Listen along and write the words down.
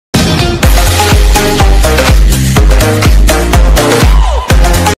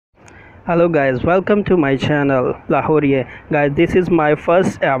Hello guys, welcome to my channel Lahoriye. Guys, this is my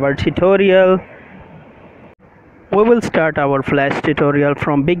first ever tutorial. We will start our flash tutorial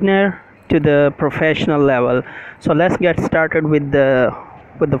from beginner to the professional level. So let's get started with the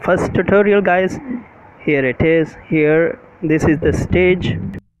first tutorial, guys. Here it is. Here, this is the stage.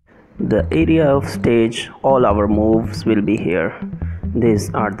 The area of stage, all our moves will be here.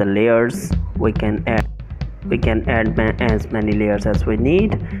 These are the layers. We can add as many layers as we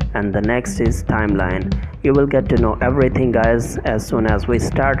need. And the next is timeline. You will get to know everything, guys. As soon as we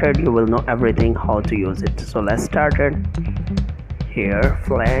started, you will know everything how to use it. So let's start it. Here,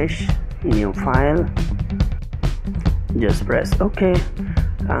 flash, new file, just press OK,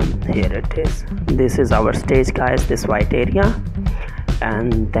 and here it is. This is our stage, guys, this white area.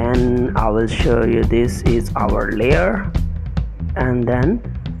 And then I will show you, this is our layer, and then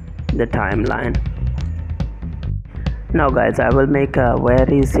the timeline. Now guys, I will make a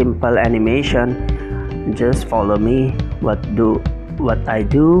very simple animation. Just follow me. What I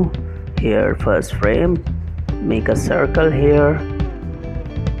do here. First frame, make a circle here.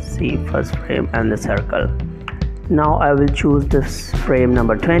 See, first frame and the circle. Now I will choose this frame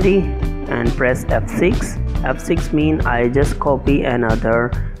number 20 and press F6. F6 mean I just copy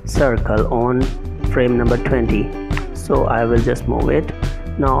another circle on frame number 20. So I will just move it.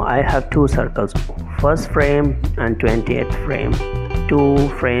 Now I have two circles, first frame and 20th frame, 2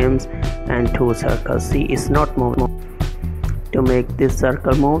 frames and 2 circles. See, it's not moving. To make this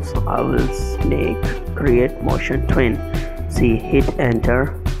circle move, so I will create motion twin. See, hit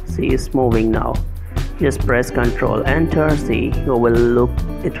enter. See, it's moving now. Just press Ctrl Enter. See, it will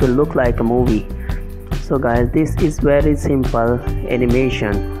look like a movie. So guys, this is very simple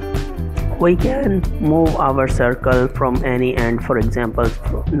animation. We can move our circle from any end. For example,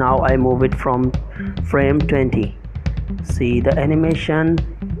 now I move it from frame 20. See, the animation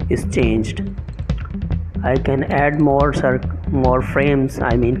is changed. I can add more frames,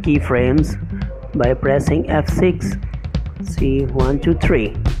 I mean keyframes, by pressing F6. See, 1 2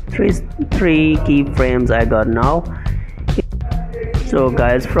 3 keyframes I got now. So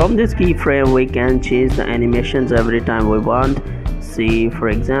guys, from this keyframe we can change the animations every time we want. See, for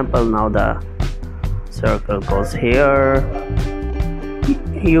example, now the circle goes here.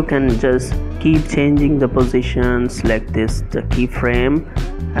 You can just keep changing the position. Select the keyframe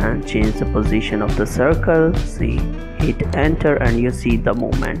and change the position of the circle. See, hit enter and you see the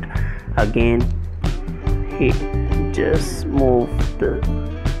movement. Again, just move the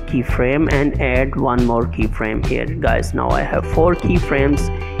keyframe and add one more keyframe here, guys. Now I have 4 keyframes.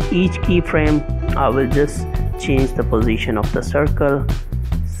 Each keyframe I will just change the position of the circle.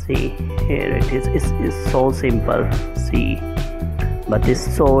 See, here it is. It's so simple. See, but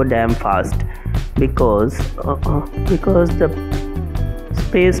it's so damn fast because the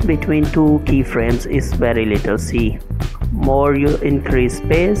space between 2 keyframes is very little. See, more you increase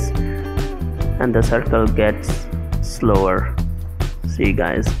space and the circle gets slower. See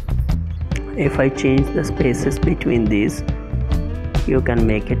guys, if I change the spaces between these, you can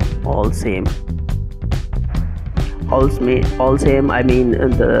make it all same. All same, I mean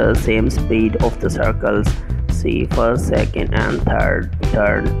the same speed of the circles. See, first, second and third.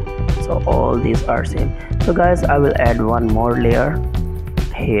 So all these are same. So guys, I will add one more layer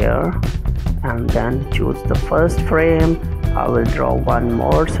here and then choose the first frame. I will draw one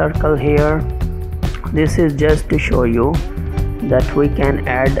more circle here. This is just to show you that we can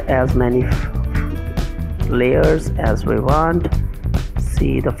add as many layers as we want.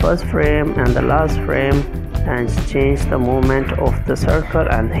 See, the first frame and the last frame, and change the movement of the circle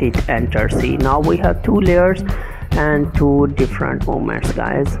and hit enter. See, now we have 2 layers and 2 different movements,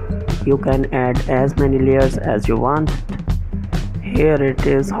 guys. You can add as many layers as you want. Here it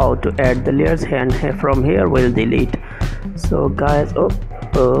is how to add the layers, and from here we'll delete. So guys,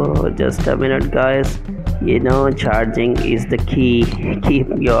 just a minute guys, you know, charging is the key.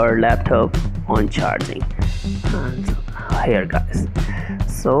 Keep your laptop on charging. And here guys,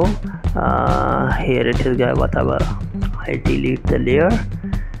 so here it is guys, whatever, I delete the layer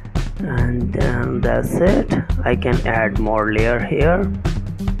and then that's it. I can add more layer here,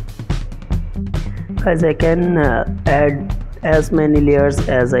 guys. I can add as many layers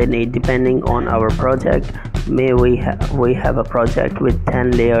as I need depending on our project. May we have a project with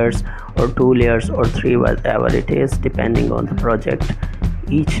 10 layers or 2 layers or 3, whatever it is, depending on the project.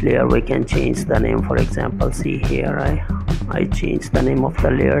 Each layer we can change the name. For example, see here I change the name of the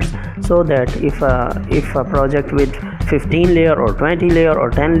layers, so that if a project with 15 layer or 20 layer or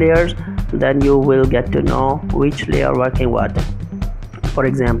 10 layers, then you will get to know which layer working what. For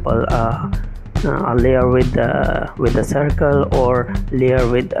example, a layer with the circle, or layer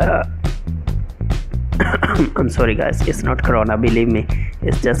with I'm sorry guys, it's not corona, believe me,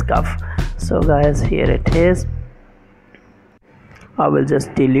 it's just cough. So guys, here it is. I will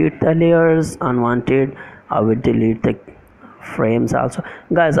just delete the layers unwanted. I will delete the frames also.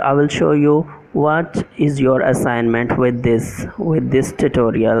 Guys, I will show you what is your assignment with this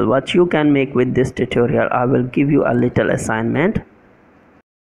tutorial, what you can make with this tutorial. I will give you a little assignment.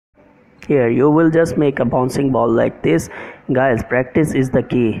 Here you will just make a bouncing ball like this. Guys, practice is the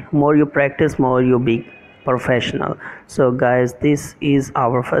key. More you practice, more you be professional. So guys, this is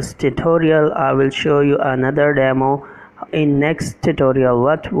our first tutorial. I will show you another demo in next tutorial.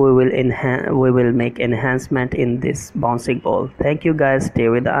 What we will make enhancement in this bouncing ball. Thank you guys, stay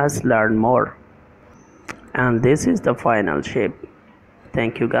with us, learn more. And this is the final shape.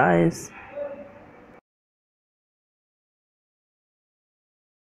 Thank you guys.